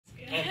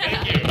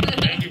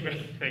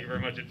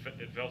much. It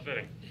felt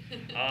fitting.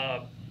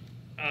 Yeah,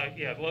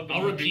 I love the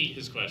I'll movie. repeat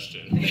his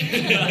question.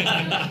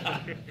 Yeah,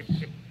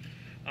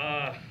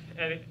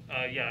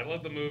 I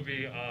love the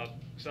movie.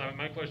 So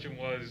my question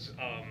was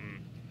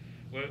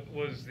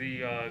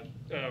the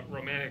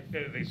romantic,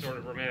 the sort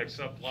of romantic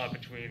subplot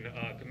between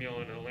Camille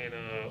and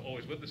Elena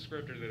always with the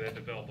script, or did that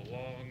develop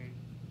along?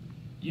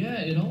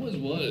 Yeah, it always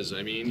was.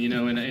 I mean, you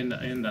know,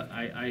 and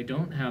I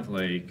don't have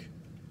like,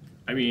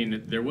 I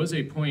mean, there was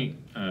a point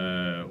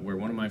where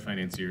one of my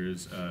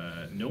financiers,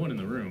 no one in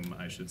the room,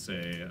 I should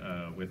say,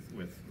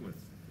 with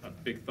a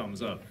big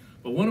thumbs up,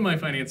 but one of my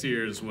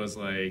financiers was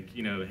like,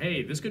 you know,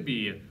 hey, this could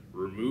be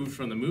removed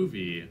from the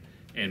movie,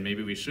 and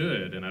maybe we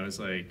should. And I was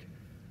like,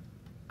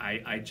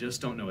 I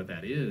just don't know what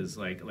that is.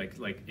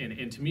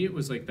 And to me it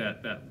was like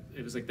that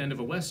it was like the end of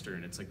a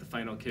Western. It's like the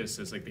final kiss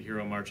as like the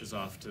hero marches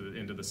off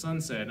into the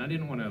sunset. And I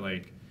didn't want to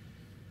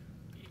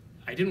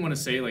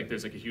say like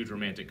there's like a huge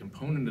romantic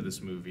component to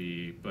this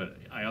movie, but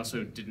I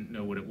also didn't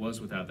know what it was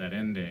without that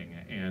ending.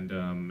 And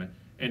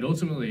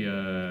ultimately,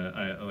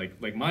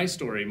 like my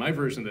story, my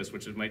version of this,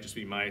 which might just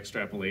be my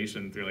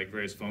extrapolation through like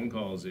various phone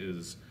calls,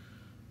 is,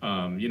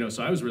 you know,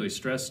 so I was really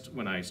stressed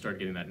when I started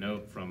getting that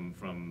note from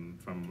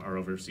our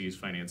overseas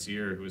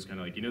financier, who was kind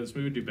of like, you know, this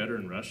movie would do better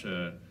in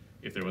Russia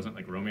if there wasn't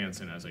like romance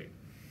in it. I was like,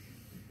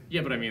 yeah,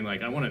 but I mean,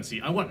 like, I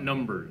want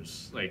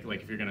numbers, like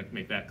if you're gonna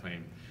make that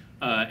claim.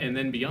 And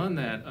then beyond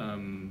that,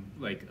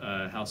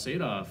 Hal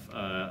Sadoff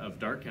of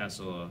Dark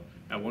Castle,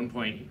 at one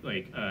point,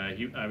 like,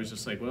 I was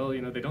just like, well,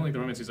 you know, they don't like the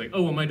romance. He's like,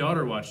 oh, well, my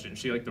daughter watched it and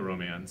she liked the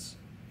romance,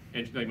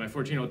 and like my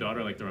 14-year-old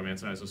daughter liked the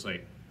romance, and I was just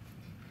like,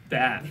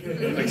 that,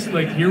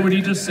 like hear what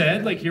he just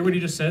said,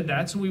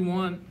 that's what we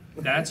want.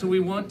 That's what we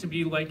want to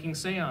be liking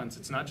Seance.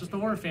 It's not just the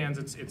horror fans.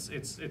 It's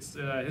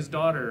his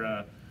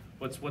daughter.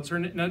 What's her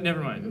name? No,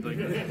 never mind. Like,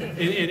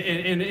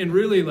 and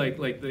really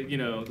like the, you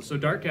know, so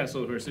Dark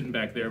Castle, who are sitting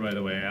back there, by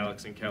the way,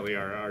 Alex and Kelly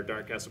are our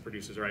Dark Castle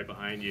producers right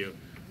behind you.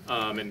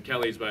 And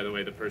Kelly's, by the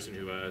way, the person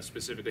who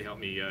specifically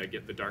helped me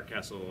get the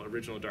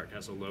original Dark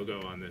Castle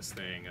logo on this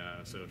thing.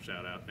 So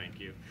shout out, thank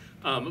you.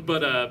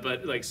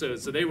 But like so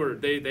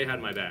they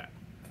had my back,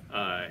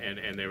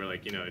 and they were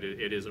like, you know,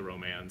 it is a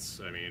romance.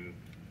 I mean,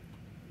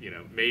 you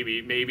know,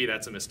 maybe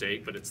that's a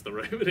mistake, but it's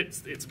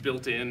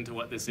built into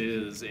what this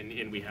is,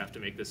 and we have to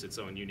make this its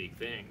own unique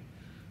thing.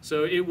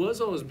 So it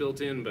was always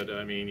built in, but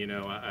I mean, you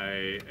know,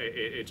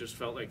 it just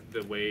felt like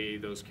the way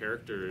those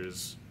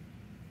characters,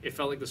 it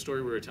felt like the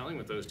story we were telling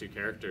with those two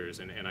characters,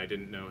 and I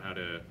didn't know how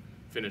to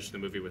finish the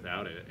movie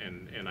without it,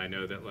 and I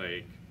know that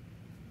like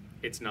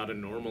it's not a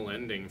normal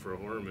ending for a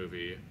horror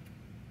movie,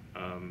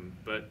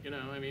 but you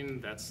know, I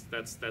mean, those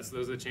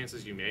are the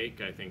chances you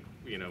make. I think,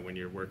 you know, when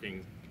you're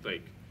working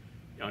like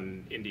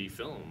on indie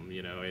film,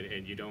 you know,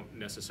 and you don't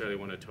necessarily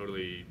want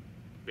to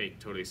make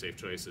totally safe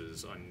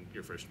choices on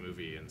your first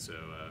movie, and so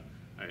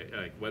I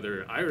like,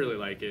 whether I really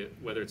like it,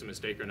 whether it's a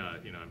mistake or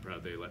not, you know, I'm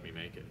proud they let me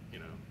make it, you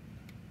know.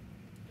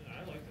 Yeah,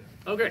 I liked it.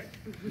 Oh, great.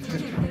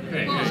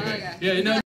 Great. Cool, Great. okay. Yeah, no.